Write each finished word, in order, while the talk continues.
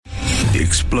The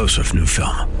explosive new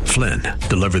film, Flynn,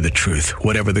 deliver the truth,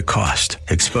 whatever the cost.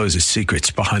 Exposes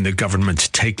secrets behind the government's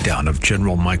takedown of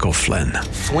General Michael Flynn.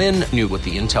 Flynn knew what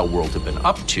the intel world had been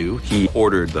up to. He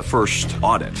ordered the first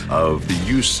audit of the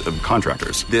use of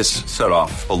contractors. This set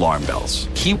off alarm bells.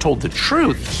 He told the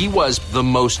truth. He was the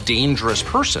most dangerous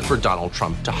person for Donald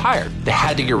Trump to hire. They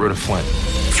had to get rid of Flynn.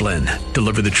 Flynn,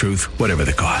 deliver the truth, whatever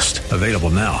the cost. Available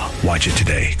now. Watch it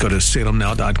today. Go to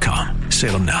salemnow.com.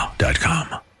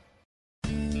 salemnow.com.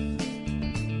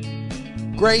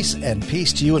 Grace and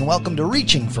peace to you, and welcome to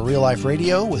Reaching for Real Life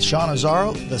Radio with Sean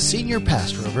Azzaro, the senior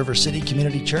pastor of River City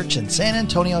Community Church in San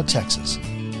Antonio, Texas.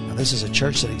 Now, this is a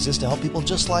church that exists to help people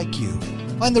just like you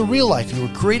find the real life you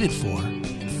were created for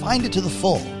and find it to the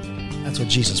full. That's what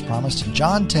Jesus promised in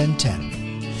John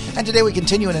 10:10. And today we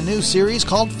continue in a new series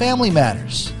called Family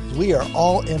Matters. We are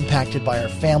all impacted by our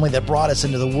family that brought us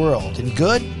into the world in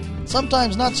good,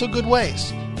 sometimes not so good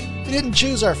ways. We didn't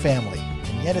choose our family,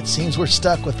 and yet it seems we're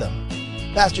stuck with them.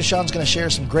 Pastor Sean's going to share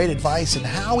some great advice, and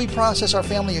how we process our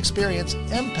family experience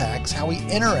impacts how we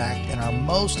interact in our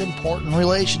most important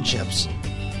relationships.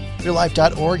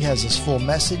 RealLife.org has this full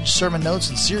message, sermon notes,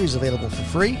 and series available for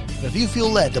free. And if you feel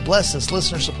led to bless this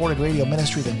listener-supported radio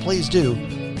ministry, then please do.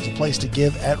 There's a place to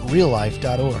give at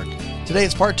RealLife.org. Today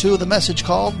it's part 2 of the message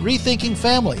called Rethinking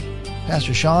Family.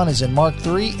 Pastor Sean is in Mark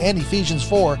 3 and Ephesians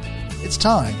 4. It's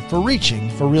time for Reaching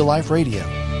for Real Life Radio.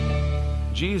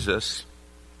 Jesus,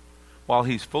 while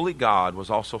he's fully God, was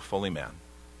also fully man.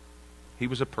 He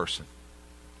was a person.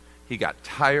 He got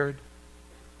tired.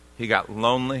 He got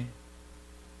lonely.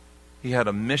 He had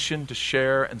a mission to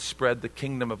share and spread the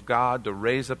kingdom of God, to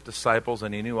raise up disciples,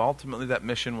 and he knew ultimately that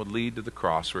mission would lead to the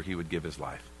cross where he would give his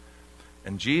life.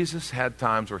 And Jesus had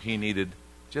times where he needed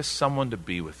just someone to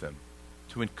be with him,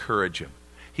 to encourage him.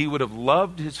 He would have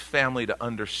loved his family to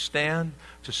understand,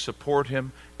 to support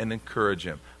him, and encourage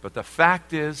him. But the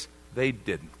fact is, they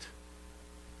didn't.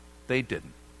 They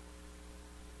didn't.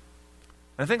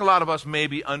 And I think a lot of us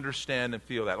maybe understand and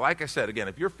feel that. Like I said, again,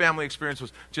 if your family experience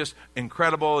was just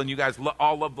incredible and you guys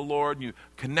all love the Lord and you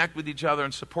connect with each other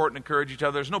and support and encourage each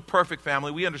other, there's no perfect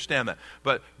family. We understand that.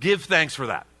 But give thanks for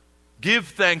that. Give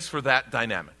thanks for that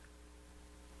dynamic.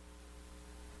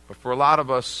 But for a lot of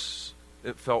us,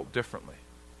 it felt differently.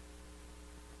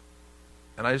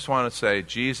 And I just want to say,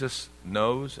 Jesus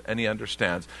knows and he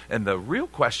understands. And the real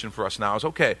question for us now is,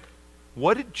 okay,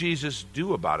 what did Jesus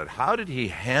do about it? How did he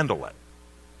handle it?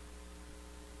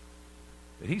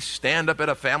 Did he stand up at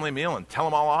a family meal and tell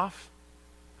them all off?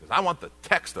 Because I want the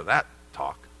text of that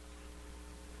talk.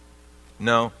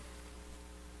 No.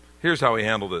 Here's how he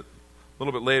handled it. A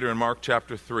little bit later in Mark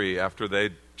chapter 3, after they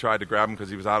tried to grab him because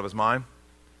he was out of his mind,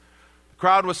 the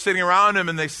crowd was sitting around him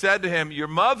and they said to him, "Your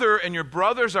mother and your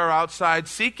brothers are outside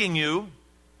seeking you."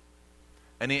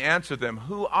 And he answered them,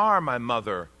 "Who are my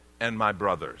mother and my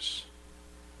brothers?"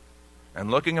 And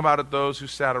looking about at those who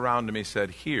sat around him, he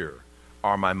said, "Here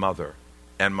are my mother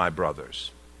and my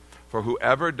brothers. For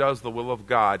whoever does the will of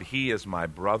God, he is my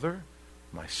brother,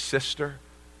 my sister,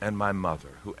 and my mother."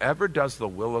 Whoever does the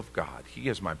will of God, he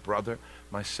is my brother,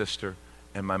 my sister,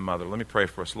 and my mother. Let me pray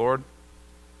for us. Lord,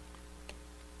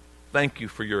 thank you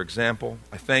for your example.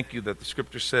 I thank you that the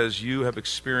scripture says you have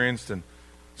experienced and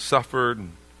suffered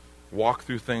and walked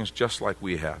through things just like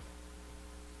we have.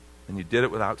 And you did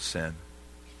it without sin.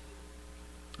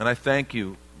 And I thank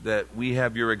you that we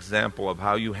have your example of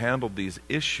how you handled these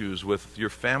issues with your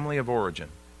family of origin.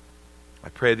 I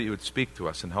pray that you would speak to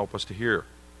us and help us to hear.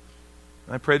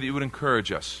 And I pray that you would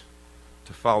encourage us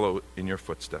to follow in your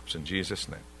footsteps. In Jesus'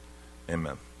 name,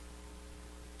 amen.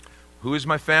 Who is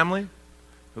my family?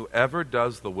 Whoever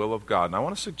does the will of God. And I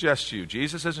want to suggest to you,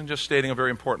 Jesus isn't just stating a very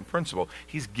important principle.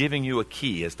 He's giving you a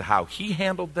key as to how he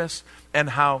handled this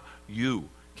and how you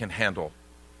can handle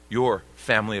your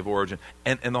family of origin.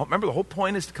 And remember, the whole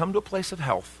point is to come to a place of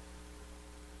health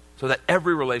so that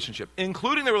every relationship,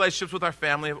 including the relationships with our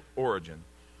family of origin,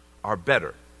 are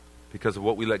better because of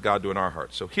what we let God do in our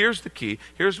hearts. So here's the key.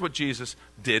 Here's what Jesus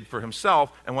did for himself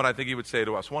and what I think he would say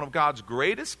to us. One of God's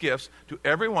greatest gifts to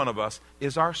every one of us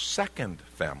is our second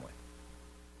family.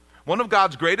 One of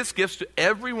God's greatest gifts to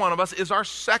every one of us is our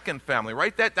second family.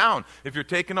 Write that down if you're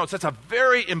taking notes. That's a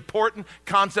very important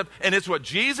concept, and it's what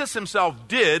Jesus himself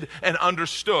did and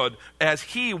understood as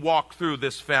he walked through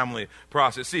this family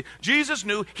process. See, Jesus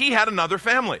knew he had another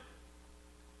family.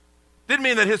 Didn't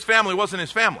mean that his family wasn't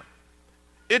his family.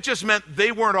 It just meant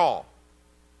they weren't all.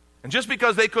 And just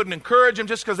because they couldn't encourage him,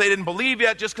 just because they didn't believe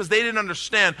yet, just because they didn't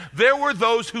understand, there were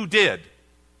those who did.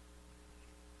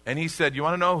 And he said, you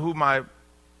want to know who my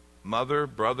mother,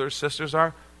 brothers, sisters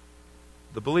are?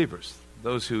 The believers,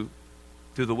 those who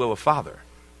do the will of Father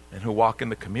and who walk in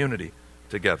the community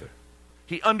together.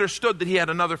 He understood that he had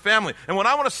another family. And what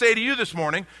I want to say to you this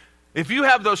morning, if you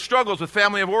have those struggles with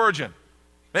family of origin,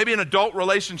 maybe in adult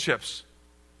relationships,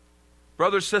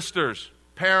 brothers, sisters,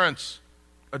 parents,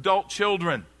 adult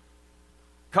children,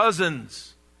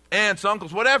 cousins, aunts,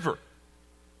 uncles, whatever.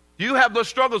 You have those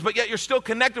struggles, but yet you're still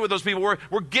connected with those people.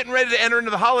 We're getting ready to enter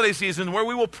into the holiday season where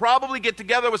we will probably get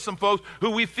together with some folks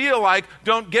who we feel like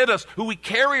don't get us, who we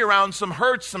carry around some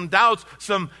hurts, some doubts,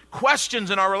 some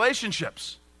questions in our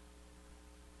relationships.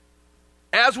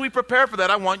 As we prepare for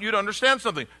that, I want you to understand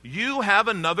something. You have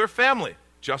another family,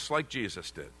 just like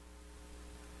Jesus did.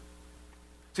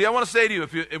 See, I want to say to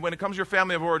you, when it comes to your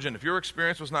family of origin, if your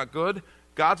experience was not good,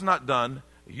 God's not done.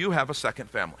 You have a second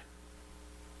family.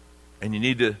 And you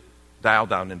need to dial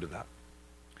down into that.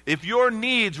 If your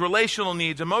needs, relational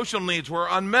needs, emotional needs were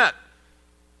unmet,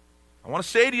 I want to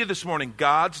say to you this morning,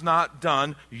 God's not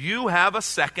done. You have a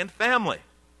second family.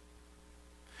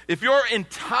 If your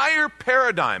entire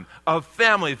paradigm of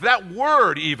family, if that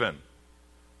word even,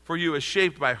 for you is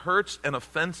shaped by hurts and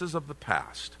offenses of the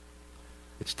past,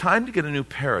 it's time to get a new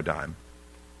paradigm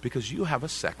because you have a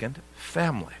second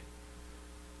family.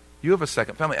 You have a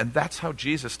second family, and that's how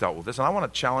Jesus dealt with this. And I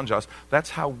want to challenge us,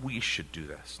 that's how we should do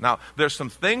this. Now, there's some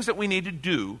things that we need to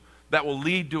do that will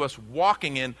lead to us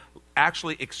walking in,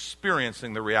 actually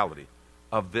experiencing the reality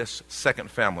of this second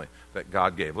family that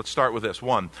God gave. Let's start with this.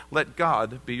 1, let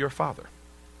God be your father.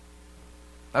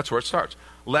 That's where it starts.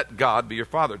 Let God be your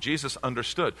father. Jesus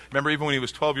understood. Remember, even when he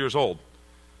was 12 years old,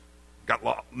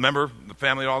 remember, the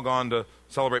family had all gone to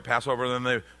celebrate Passover, and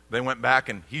then they went back,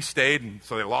 and he stayed, and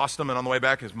so they lost him, and on the way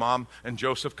back, his mom and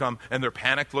Joseph come, and they're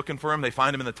panicked looking for him. They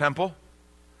find him in the temple.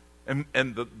 And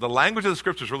the language of the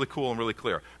scripture is really cool and really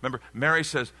clear. Remember, Mary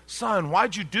says, "Son,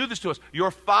 why'd you do this to us?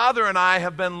 Your father and I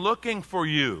have been looking for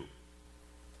you."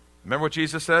 Remember what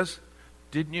Jesus says?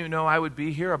 "Didn't you know I would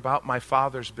be here about my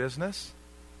father's business?"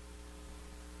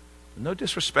 No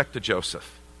disrespect to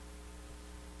Joseph,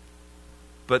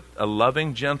 but a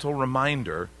loving, gentle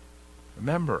reminder,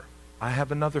 remember, I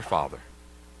have another father,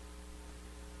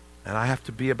 and I have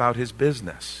to be about his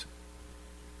business.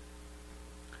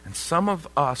 And some of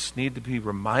us need to be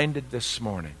reminded this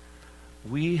morning,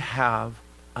 we have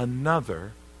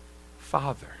another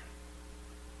father.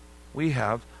 We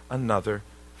have another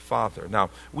father.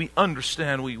 Now, we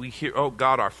understand, we hear, oh,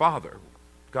 God our Father.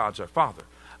 God's our Father.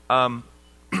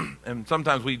 And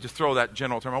sometimes we just throw that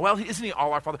general term, well, isn't he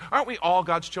all our Father? Aren't we all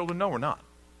God's children? No, we're not.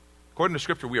 According to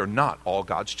Scripture, we are not all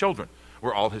God's children.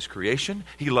 We're all his creation.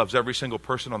 He loves every single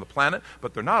person on the planet,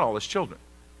 but they're not all his children.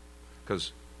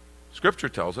 Because Scripture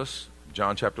tells us,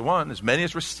 John chapter 1, as many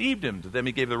as received him, to them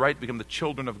he gave the right to become the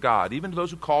children of God, even to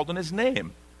those who called on his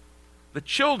name. The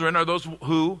children are those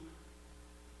who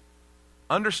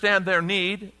understand their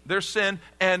need, their sin,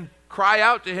 and cry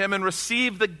out to him and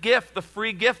receive the gift, the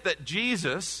free gift that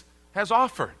Jesus has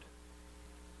offered.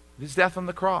 His death on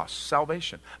the cross,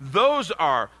 salvation. Those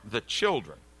are the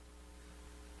children.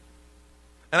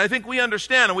 And I think we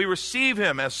understand and we receive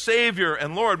him as Savior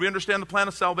and Lord. We understand the plan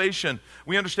of salvation.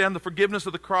 We understand the forgiveness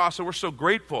of the cross, and we're so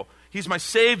grateful. He's my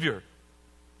Savior,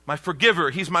 my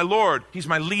forgiver. He's my Lord. He's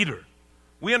my leader.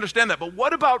 We understand that. But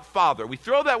what about Father? We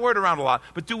throw that word around a lot,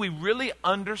 but do we really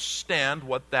understand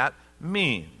what that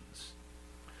means?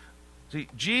 See,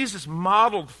 Jesus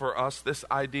modeled for us this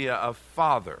idea of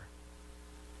Father.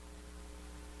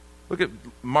 Look at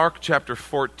Mark chapter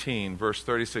 14, verse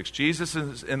 36. Jesus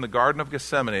is in the Garden of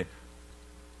Gethsemane.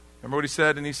 Remember what he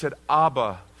said? And he said,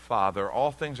 "Abba, Father,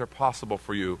 all things are possible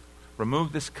for you.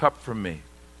 Remove this cup from me.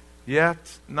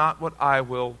 Yet not what I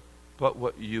will, but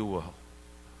what you will."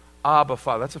 Abba,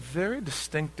 Father. That's a very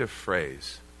distinctive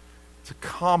phrase. It's a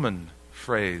common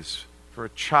phrase for a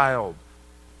child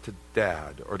to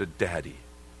dad or to daddy.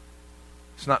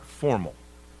 It's not formal.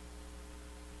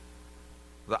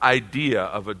 The idea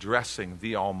of addressing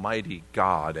the Almighty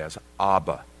God as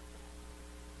Abba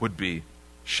would be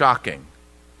shocking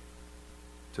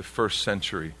to first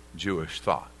century Jewish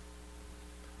thought.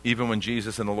 Even when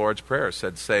Jesus in the Lord's Prayer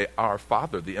said, say, "Our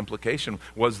Father," the implication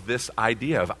was this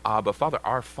idea of Abba, Father,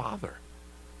 our Father.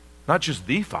 Not just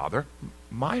the Father,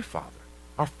 my Father.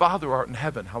 Our Father who art in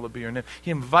heaven, hallowed be your name.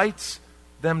 He invites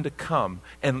them to come,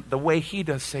 and the way he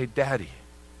does say, "Daddy,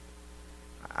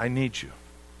 I need you."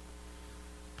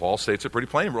 Paul states it pretty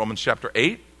plain, Romans chapter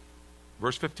 8,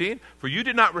 verse 15. "For you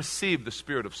did not receive the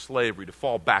spirit of slavery to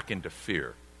fall back into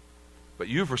fear, but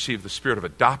you've received the spirit of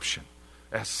adoption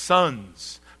as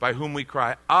sons, by whom we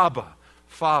cry, Abba,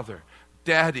 Father,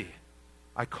 Daddy,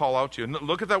 I call out to you." And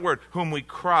look at that word, whom we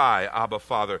cry, Abba,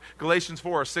 Father. Galatians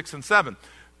 4, 6, and 7.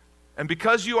 And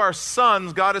because you are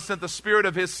sons, God has sent the Spirit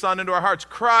of His Son into our hearts,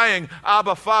 crying,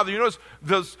 Abba, Father. You notice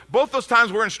both those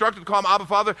times we're instructed to call Him Abba,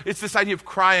 Father, it's this idea of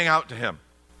crying out to Him.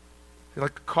 It's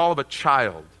like the call of a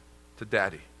child to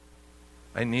Daddy.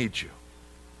 I need you.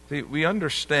 See, we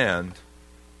understand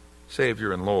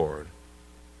Savior and Lord.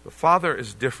 The Father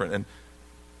is different. And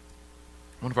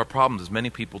one of our problems is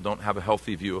many people don't have a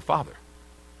healthy view of Father.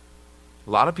 A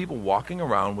lot of people walking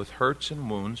around with hurts and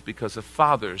wounds because of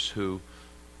fathers who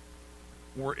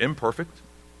were imperfect.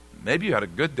 Maybe you had a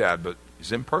good dad, but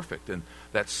he's imperfect. And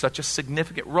that's such a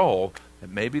significant role that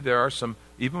maybe there are some,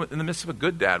 even in the midst of a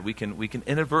good dad, we can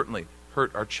inadvertently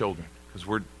hurt our children because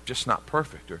we're just not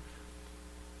perfect. Or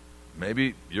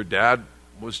maybe your dad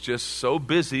was just so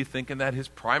busy thinking that his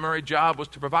primary job was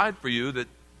to provide for you that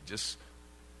just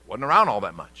wasn't around all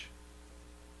that much.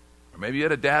 Or maybe you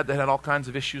had a dad that had all kinds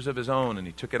of issues of his own and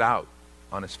he took it out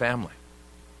on his family.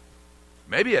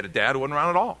 Maybe you had a dad who wasn't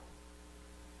around at all.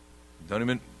 Don't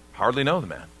even hardly know the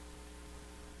man.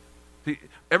 See,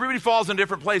 everybody falls in a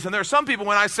different place, and there are some people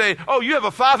when I say, oh, you have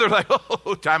a father, like,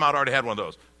 oh, time out, already had one of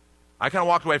those. I kind of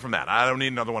walked away from that. I don't need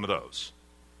another one of those.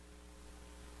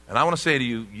 And I want to say to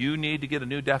you, you need to get a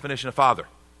new definition of father.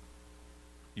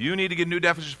 You need to get a new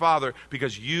definition of father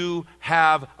because you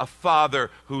have a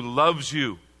father who loves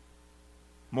you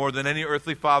more than any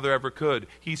earthly father ever could.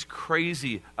 He's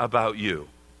crazy about you.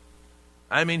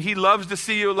 I mean, he loves to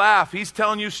see you laugh. He's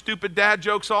telling you stupid dad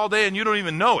jokes all day and you don't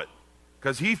even know it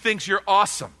because he thinks you're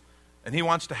awesome and he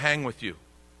wants to hang with you.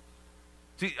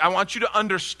 See, I want you to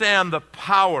understand the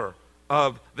power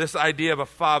of this idea of a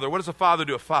father. What does a father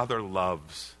do? A father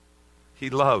loves. He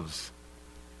loves.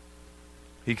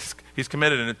 He's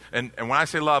committed. And when I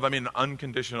say love, I mean an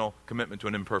unconditional commitment to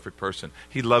an imperfect person.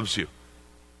 He loves you.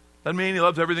 Doesn't mean he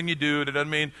loves everything you do. It doesn't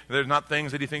mean there's not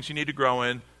things that he thinks you need to grow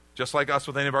in. Just like us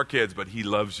with any of our kids, but he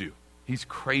loves you. He's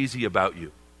crazy about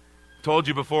you. Told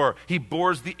you before, he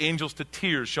bores the angels to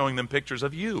tears showing them pictures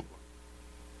of you.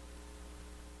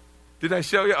 Did I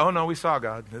show you? Oh, no, we saw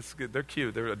God. That's good. They're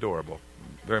cute. They're adorable.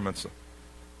 Very much so.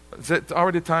 Is it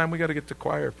already time? We got to get to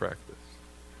choir practice.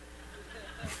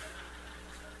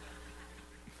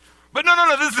 But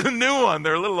no, this is a new one.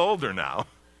 They're a little older now.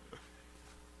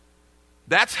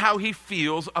 That's how he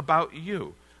feels about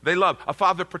you. They love. A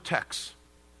father protects.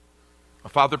 A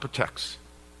father protects,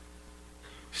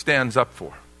 stands up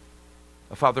for.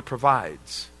 A father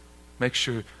provides, makes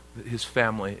sure that his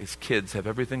family, his kids have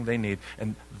everything they need.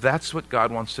 And that's what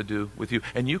God wants to do with you.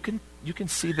 And you can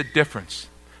see the difference.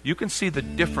 You can see the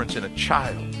difference in a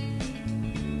child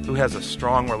who has a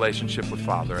strong relationship with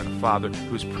Father and a father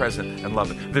who's present and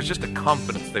loving. There's just a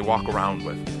confidence they walk around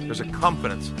with. There's a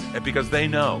confidence and because they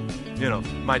know,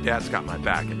 my dad's got my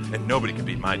back and nobody can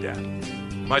beat my dad.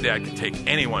 My dad can take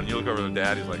anyone. You look over at the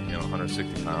dad, he's like,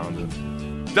 160 pounds.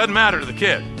 It doesn't matter to the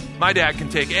kid. My dad can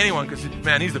take anyone because,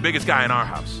 man, he's the biggest guy in our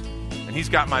house. And he's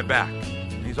got my back.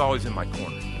 And he's always in my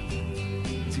corner.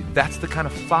 See, that's the kind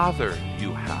of father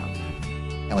you have.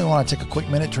 And we want to take a quick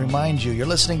minute to remind you, you're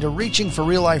listening to Reaching for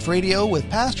Real Life Radio with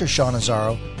Pastor Sean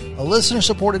Azzaro, a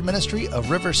listener-supported ministry of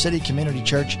River City Community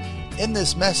Church, in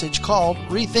this message called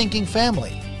Rethinking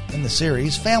Family, in the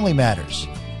series Family Matters.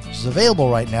 Is available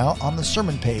right now on the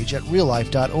sermon page at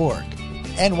reallife.org.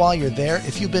 And while you're there,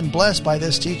 if you've been blessed by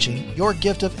this teaching, your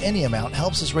gift of any amount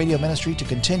helps this radio ministry to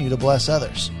continue to bless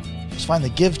others. Just find the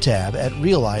Give tab at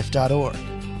reallife.org.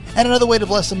 And another way to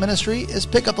bless the ministry is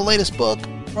pick up the latest book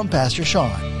from Pastor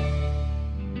Sean.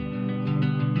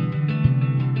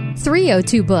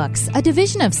 302 Books, a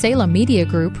division of Salem Media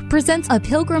Group, presents A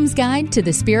Pilgrim's Guide to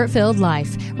the Spirit-Filled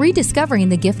Life, Rediscovering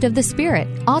the Gift of the Spirit,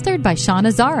 authored by Sean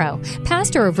Azzaro,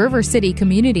 pastor of River City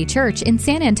Community Church in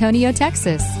San Antonio,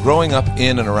 Texas. Growing up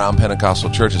in and around Pentecostal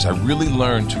churches, I really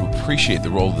learned to appreciate the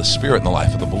role of the Spirit in the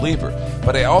life of the believer.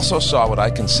 But I also saw what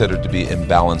I considered to be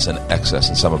imbalance and excess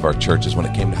in some of our churches when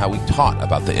it came to how we taught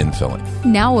about the infilling.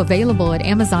 Now available at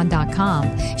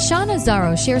Amazon.com, Sean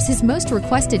Azzaro shares his most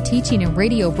requested teaching and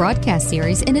radio broadcast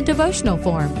series in a devotional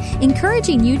form,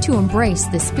 encouraging you to embrace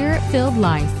the Spirit-filled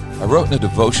life. I wrote in a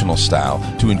devotional style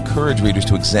to encourage readers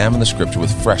to examine the Scripture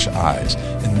with fresh eyes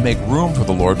and make room for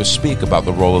the Lord to speak about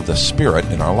the role of the Spirit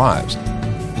in our lives.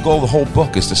 The goal of the whole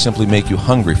book is to simply make you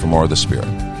hungry for more of the Spirit.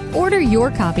 Order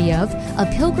your copy of A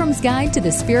Pilgrim's Guide to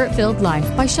the Spirit-Filled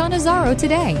Life by Sean Azzaro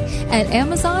today at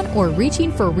Amazon or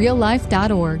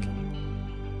reachingforreallife.org.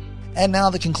 And now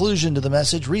the conclusion to the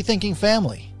message, Rethinking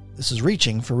Family. This is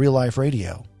Reaching for Real Life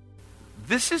Radio.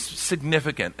 This is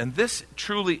significant, and this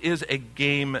truly is a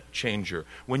game changer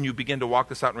when you begin to walk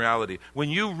this out in reality. When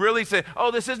you really say,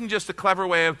 oh, this isn't just a clever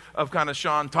way of kind of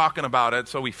Sean talking about it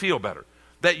so we feel better.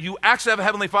 That you actually have a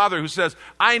heavenly Father who says,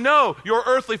 I know your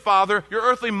earthly father, your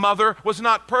earthly mother was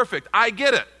not perfect. I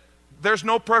get it. There's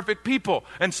no perfect people.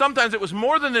 And sometimes it was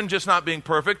more than them just not being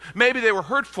perfect. Maybe they were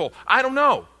hurtful. I don't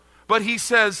know. But he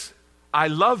says, I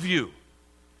love you.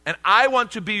 And I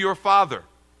want to be your father.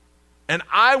 And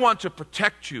I want to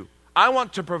protect you. I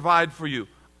want to provide for you.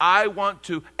 I want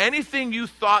to, anything you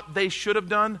thought they should have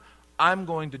done, I'm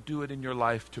going to do it in your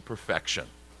life to perfection.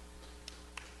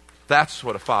 That's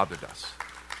what a father does.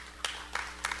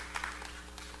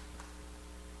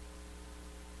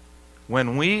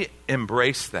 When we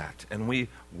embrace that and we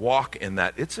walk in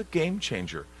that, it's a game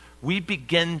changer. We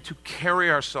begin to carry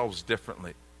ourselves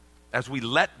differently as we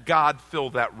let God fill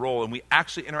that role and we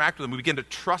actually interact with Him. We begin to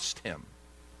trust Him.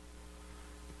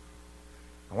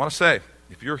 I want to say,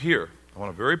 if you're here, I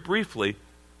want to very briefly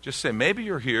just say, maybe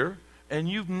you're here and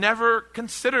you've never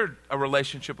considered a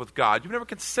relationship with God. You've never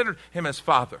considered Him as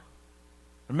Father.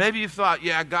 Or maybe you thought,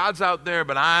 yeah, God's out there,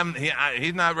 but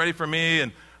He's not ready for me,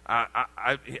 and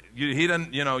He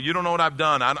doesn't, you don't know what I've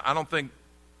done. I don't think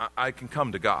I can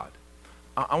come to God.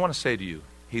 I want to say to you,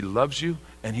 He loves you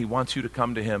and He wants you to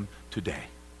come to Him today.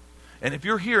 And if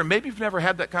you're here, maybe you've never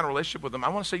had that kind of relationship with Him, I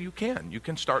want to say you can. You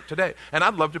can start today. And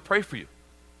I'd love to pray for you.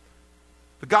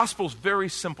 The gospel is very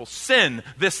simple. Sin,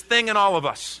 this thing in all of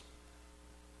us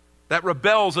that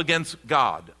rebels against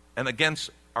God and against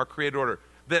our created order,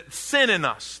 that sin in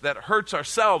us that hurts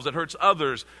ourselves, that hurts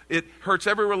others, it hurts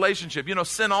every relationship.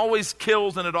 Sin always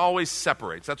kills and it always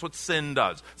separates. That's what sin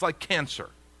does. It's like cancer.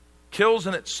 Kills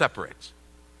and it separates.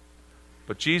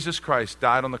 But Jesus Christ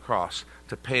died on the cross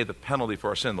to pay the penalty for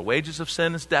our sin. The wages of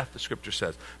sin is death, the Scripture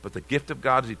says. But the gift of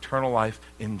God is eternal life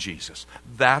in Jesus.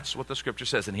 That's what the Scripture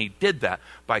says. And He did that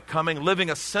by coming, living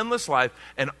a sinless life,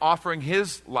 and offering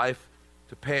His life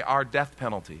to pay our death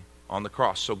penalty on the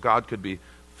cross so God could be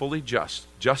fully just.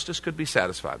 Justice could be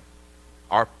satisfied.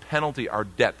 Our penalty, our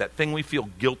debt, that thing we feel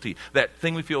guilty, that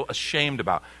thing we feel ashamed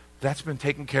about, that's been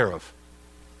taken care of.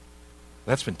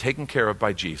 That's been taken care of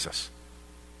by Jesus.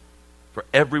 For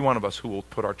every one of us who will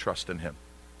put our trust in Him.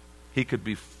 He could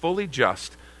be fully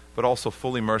just, but also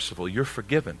fully merciful. You're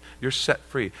forgiven. You're set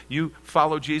free. You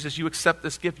follow Jesus. You accept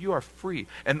this gift. You are free.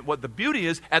 And what the beauty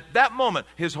is, at that moment,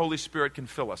 His Holy Spirit can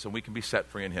fill us and we can be set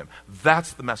free in Him.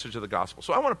 That's the message of the gospel.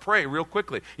 So I want to pray real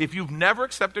quickly. If you've never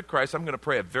accepted Christ, I'm going to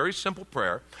pray a very simple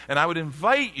prayer. And I would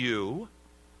invite you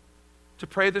to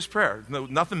pray this prayer. No,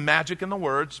 nothing magic in the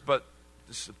words, but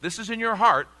this is in your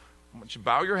heart. I want you to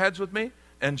bow your heads with me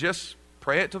and just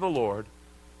pray it to the Lord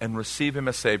and receive Him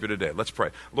as Savior today. Let's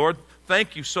pray. Lord,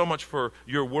 thank you so much for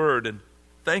your word, and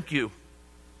thank you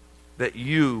that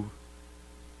you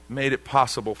made it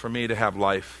possible for me to have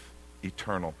life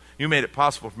eternal. You made it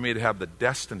possible for me to have the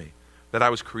destiny that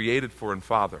I was created for in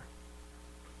Father.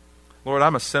 Lord,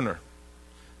 I'm a sinner.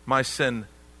 My sin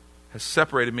has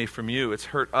separated me from you. It's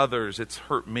hurt others. It's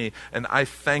hurt me. And I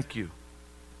thank you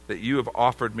that you have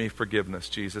offered me forgiveness,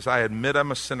 Jesus. I admit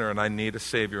I'm a sinner and I need a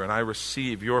Savior, and I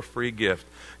receive your free gift,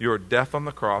 your death on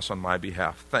the cross on my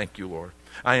behalf. Thank you, Lord.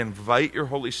 I invite your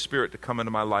Holy Spirit to come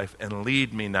into my life and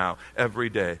lead me now every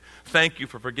day. Thank you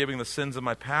for forgiving the sins of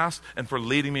my past and for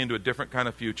leading me into a different kind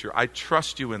of future. I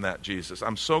trust you in that, Jesus.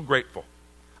 I'm so grateful.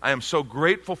 I am so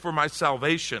grateful for my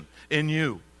salvation in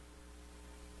you.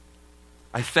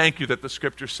 I thank you that the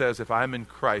Scripture says if I'm in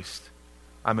Christ,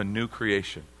 I'm a new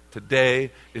creation.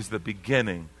 Today is the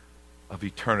beginning of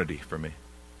eternity for me.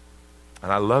 And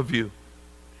I love you,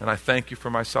 and I thank you for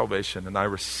my salvation, and I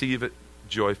receive it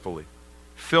joyfully.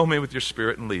 Fill me with your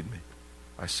Spirit and lead me.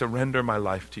 I surrender my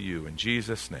life to you in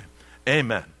Jesus' name.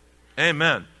 Amen.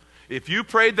 Amen. If you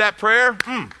prayed that prayer,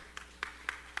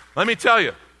 let me tell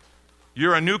you,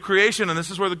 you're a new creation, and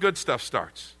this is where the good stuff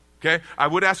starts. Okay? I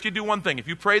would ask you to do one thing. If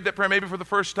you prayed that prayer maybe for the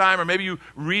first time, or maybe you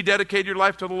rededicated your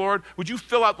life to the Lord, would you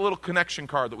fill out the little connection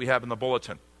card that we have in the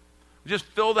bulletin? Just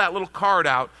fill that little card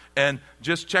out and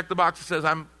just check the box that says,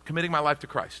 I'm committing my life to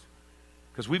Christ.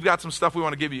 Because we've got some stuff we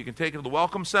want to give you. You can take it to the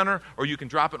Welcome Center, or you can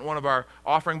drop it in one of our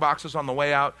offering boxes on the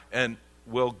way out, and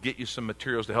we'll get you some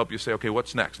materials to help you say, okay,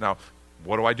 what's next? Now,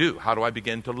 what do I do? How do I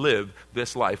begin to live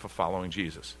this life of following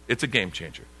Jesus? It's a game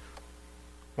changer.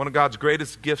 One of God's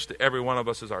greatest gifts to every one of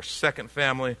us is our second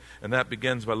family, and that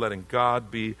begins by letting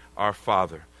God be our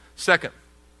Father. Second,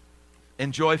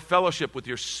 enjoy fellowship with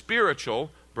your spiritual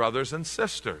brothers and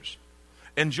sisters.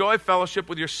 Enjoy fellowship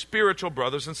with your spiritual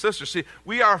brothers and sisters. See,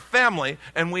 we are a family,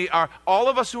 and all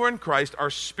of us who are in Christ are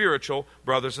spiritual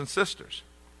brothers and sisters.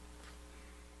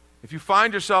 If you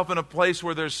find yourself in a place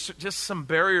where there's just some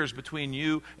barriers between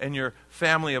you and your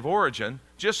family of origin,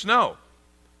 just know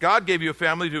God gave you a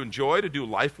family to enjoy, to do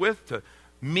life with, to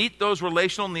meet those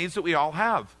relational needs that we all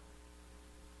have.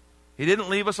 He didn't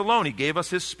leave us alone. He gave us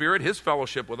His Spirit, His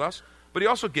fellowship with us, but He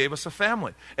also gave us a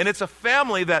family. And it's a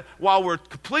family that, while we're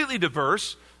completely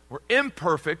diverse, we're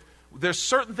imperfect, there's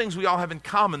certain things we all have in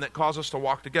common that cause us to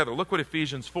walk together. Look what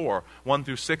Ephesians 4,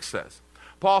 1-6 says.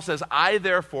 Paul says, I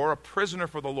therefore, a prisoner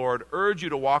for the Lord, urge you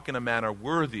to walk in a manner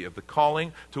worthy of the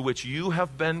calling to which you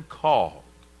have been called,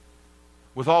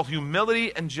 with all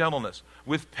humility and gentleness,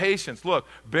 with patience, look,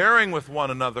 bearing with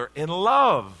one another in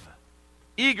love,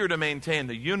 eager to maintain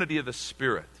the unity of the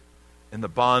Spirit in the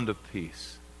bond of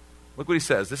peace. Look what he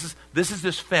says. This is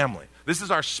this family. This is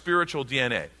our spiritual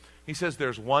DNA. He says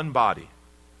there's one body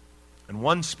and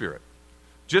one Spirit,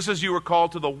 just as you were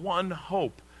called to the one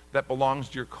hope that belongs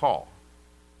to your call.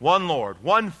 One Lord,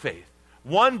 one faith,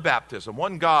 one baptism,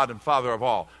 one God and Father of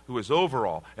all, who is over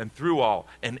all and through all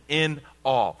and in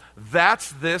all.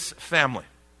 That's this family.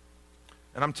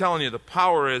 And I'm telling you, the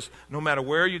power is, no matter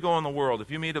where you go in the world, if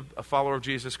you meet a follower of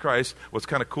Jesus Christ, what's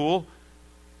kind of cool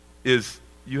is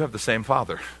you have the same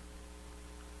Father.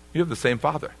 You have the same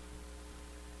Father.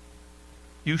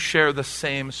 You share the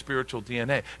same spiritual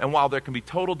DNA. And while there can be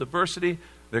total diversity,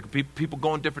 there can be people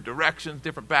going different directions,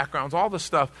 different backgrounds, all this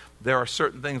stuff, there are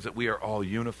certain things that we are all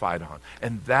unified on.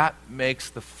 And that makes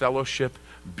the fellowship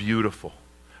beautiful.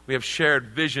 We have shared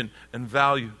vision and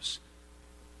values.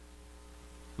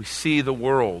 We see the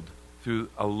world through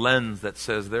a lens that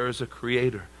says there is a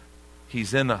Creator.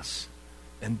 He's in us.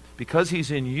 And because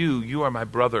He's in you, you are my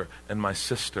brother and my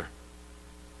sister.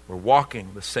 We're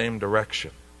walking the same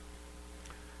direction.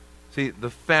 See, the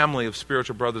family of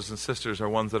spiritual brothers and sisters are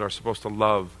ones that are supposed to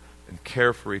love and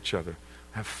care for each other,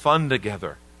 have fun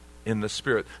together in the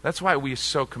Spirit. That's why we're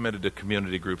so committed to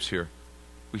community groups here.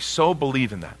 We so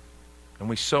believe in that. And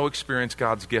we so experience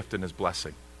God's gift and His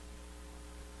blessing.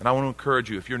 And I want to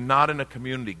encourage you, if you're not in a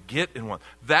community, get in one.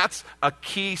 That's a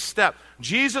key step.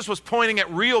 Jesus was pointing at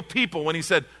real people when He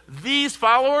said, these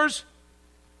followers,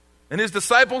 and His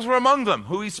disciples were among them,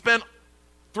 who He spent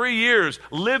 3 years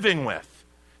living with.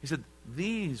 He said,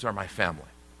 these are my family.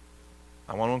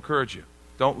 I want to encourage you.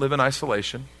 Don't live in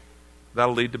isolation.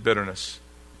 That'll lead to bitterness.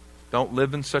 Don't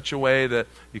live in such a way that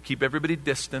you keep everybody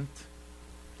distant.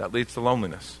 That leads to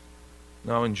loneliness.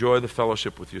 No, enjoy the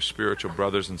fellowship with your spiritual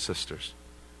brothers and sisters.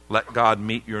 Let God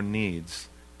meet your needs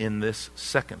in this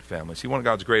second family. See, one of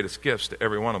God's greatest gifts to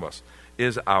every one of us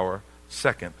is our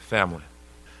second family.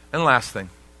 And last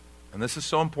thing, and this is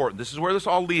so important, this is where this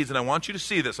all leads, and I want you to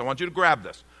see this. I want you to grab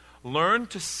this. Learn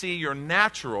to see your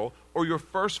natural or your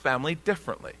first family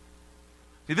differently.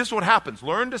 See, this is what happens.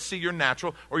 Learn to see your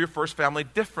natural or your first family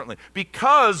differently.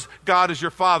 Because God is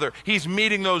your Father, He's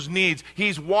meeting those needs.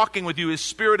 He's walking with you. His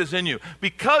Spirit is in you.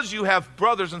 Because you have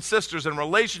brothers and sisters in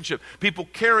relationship, people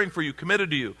caring for you,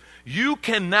 committed to you, you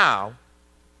can now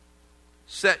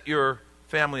set your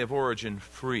family of origin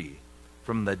free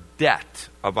from the debt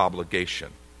of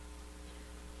obligation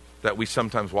that we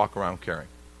sometimes walk around carrying.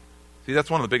 See,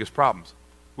 that's one of the biggest problems.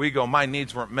 We go, my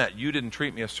needs weren't met. You didn't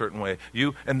treat me a certain way.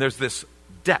 And there's this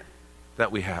debt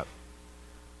that we have.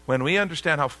 When we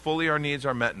understand how fully our needs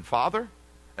are met in Father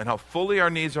and how fully our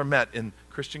needs are met in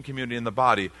Christian community in the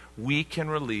body, we can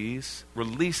release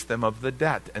them of the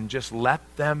debt and just let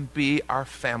them be our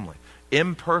family.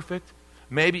 Imperfect,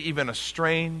 maybe even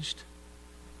estranged.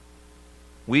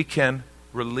 We can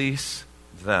release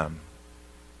them.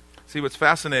 See, what's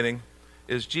fascinating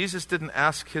is Jesus didn't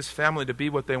ask His family to be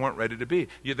what they weren't ready to be.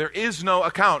 There is no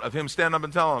account of Him stand up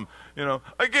and tell them,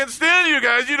 I can't stand you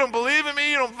guys. You don't believe in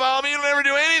me. You don't follow me. You don't ever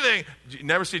do anything. You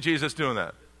never see Jesus doing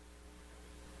that.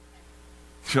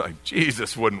 You're like,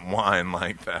 Jesus wouldn't whine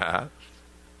like that.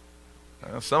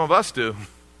 Well, some of us do.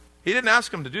 He didn't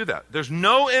ask them to do that. There's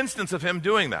no instance of Him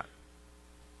doing that.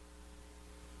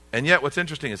 And yet what's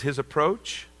interesting is His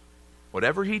approach,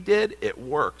 whatever He did, it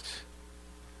worked.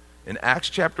 In Acts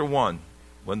chapter 1,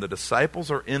 when the disciples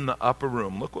are in the upper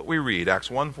room, look what we read, Acts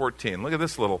 1:14. Look at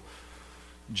this little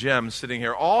gem sitting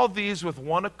here. All these with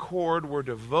one accord were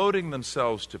devoting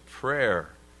themselves to prayer,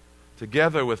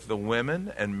 together with the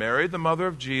women and Mary, the mother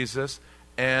of Jesus,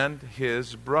 and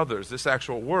His brothers. This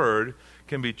actual word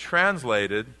can be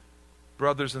translated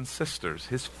brothers and sisters,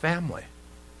 His family.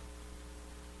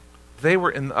 They were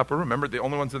in the upper room. Remember, the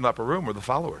only ones in the upper room were the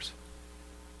followers.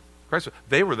 Christ,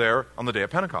 they were there on the day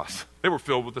of Pentecost. They were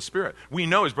filled with the Spirit. We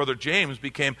know his brother James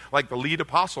became like the lead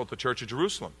apostle at the church of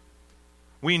Jerusalem.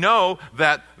 We know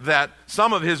that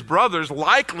some of his brothers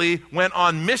likely went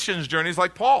on missions journeys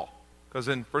like Paul. Because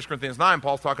in 1 Corinthians 9,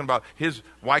 Paul's talking about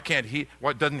doesn't he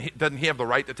have the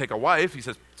right to take a wife? He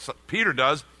says, Peter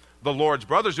does, the Lord's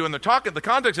brothers do. And the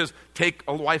context is take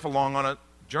a wife along on a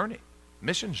journey,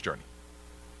 missions journey.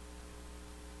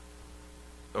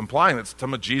 implying that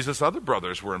some of Jesus' other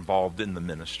brothers were involved in the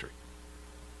ministry.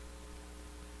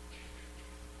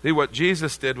 See, what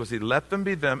Jesus did was he let them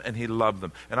be them and he loved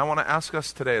them. And I want to ask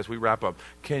us today as we wrap up,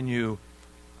 can you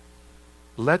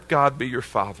let God be your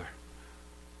father?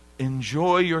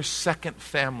 Enjoy your second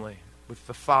family with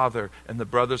the father and the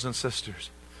brothers and sisters.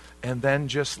 And then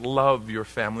just love your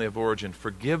family of origin.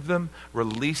 Forgive them,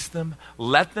 release them,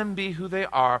 let them be who they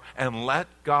are, and let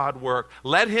God work.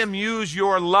 Let him use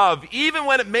your love, even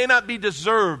when it may not be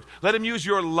deserved. Let him use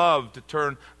your love to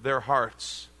turn their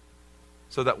hearts.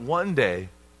 So that one day,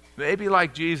 maybe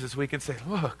like Jesus, we can say,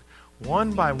 look,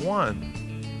 one by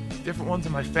one, different ones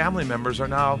of my family members are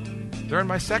now, they're in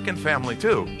my second family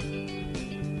too.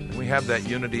 And we have that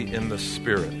unity in the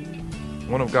Spirit.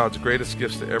 One of God's greatest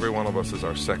gifts to every one of us is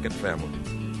our second family.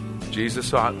 Jesus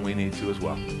saw it, and we need to as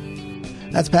well.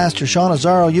 That's Pastor Sean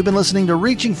Azzaro. You've been listening to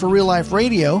Reaching for Real Life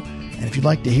Radio. And if you'd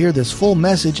like to hear this full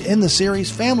message in the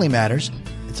series Family Matters,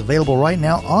 it's available right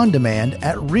now on demand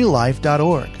at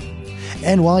reallife.org.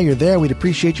 And while you're there, we'd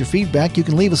appreciate your feedback. You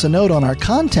can leave us a note on our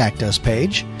Contact Us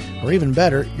page. Or even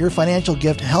better, your financial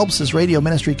gift helps this radio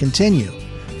ministry continue.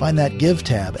 Find that Give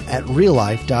tab at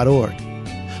reallife.org.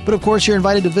 But of course, you're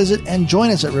invited to visit and join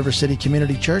us at River City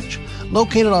Community Church,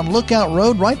 located on Lookout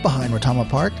Road right behind Retama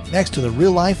Park, next to the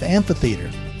Real Life Amphitheater.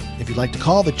 If you'd like to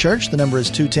call the church, the number is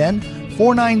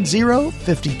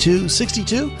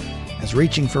 210-490-5262, as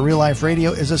Reaching for Real Life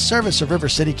Radio is a service of River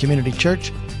City Community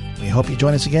Church. We hope you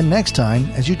join us again next time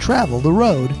as you travel the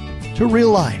road to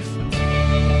real life.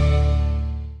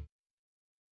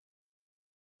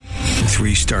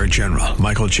 3-star General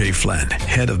Michael J. Flynn,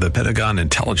 head of the Pentagon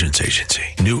Intelligence Agency,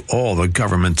 knew all the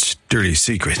government's dirty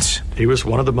secrets. He was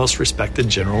one of the most respected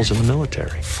generals in the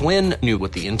military. Flynn knew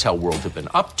what the intel world had been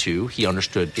up to. He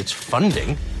understood its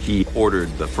funding. He ordered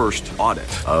the first audit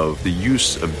of the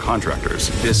use of contractors.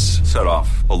 This set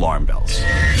off alarm bells.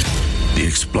 The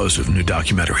explosive new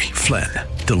documentary, Flynn,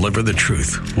 Deliver the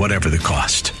Truth, Whatever the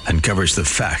Cost, uncovers the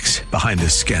facts behind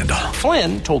this scandal.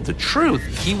 Flynn told the truth.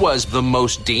 He was the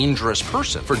most dangerous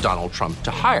person for Donald Trump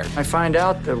to hire. I find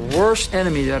out the worst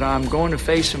enemy that I'm going to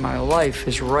face in my life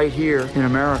is right here in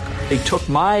America. They took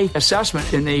my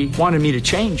assessment and they wanted me to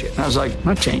change it. And I was like, I'm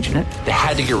not changing it. They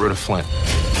had to get rid of Flynn.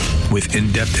 With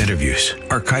in-depth interviews,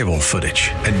 archival footage,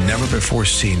 and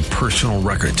never-before-seen personal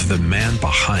records of the man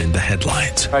behind the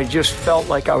headlines. I just felt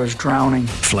like I was drowning.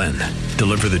 Flynn,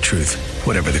 Deliver the Truth,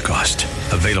 Whatever the Cost.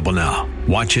 Available now.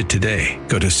 Watch it today.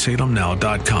 Go to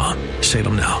salemnow.com.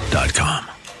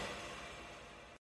 salemnow.com.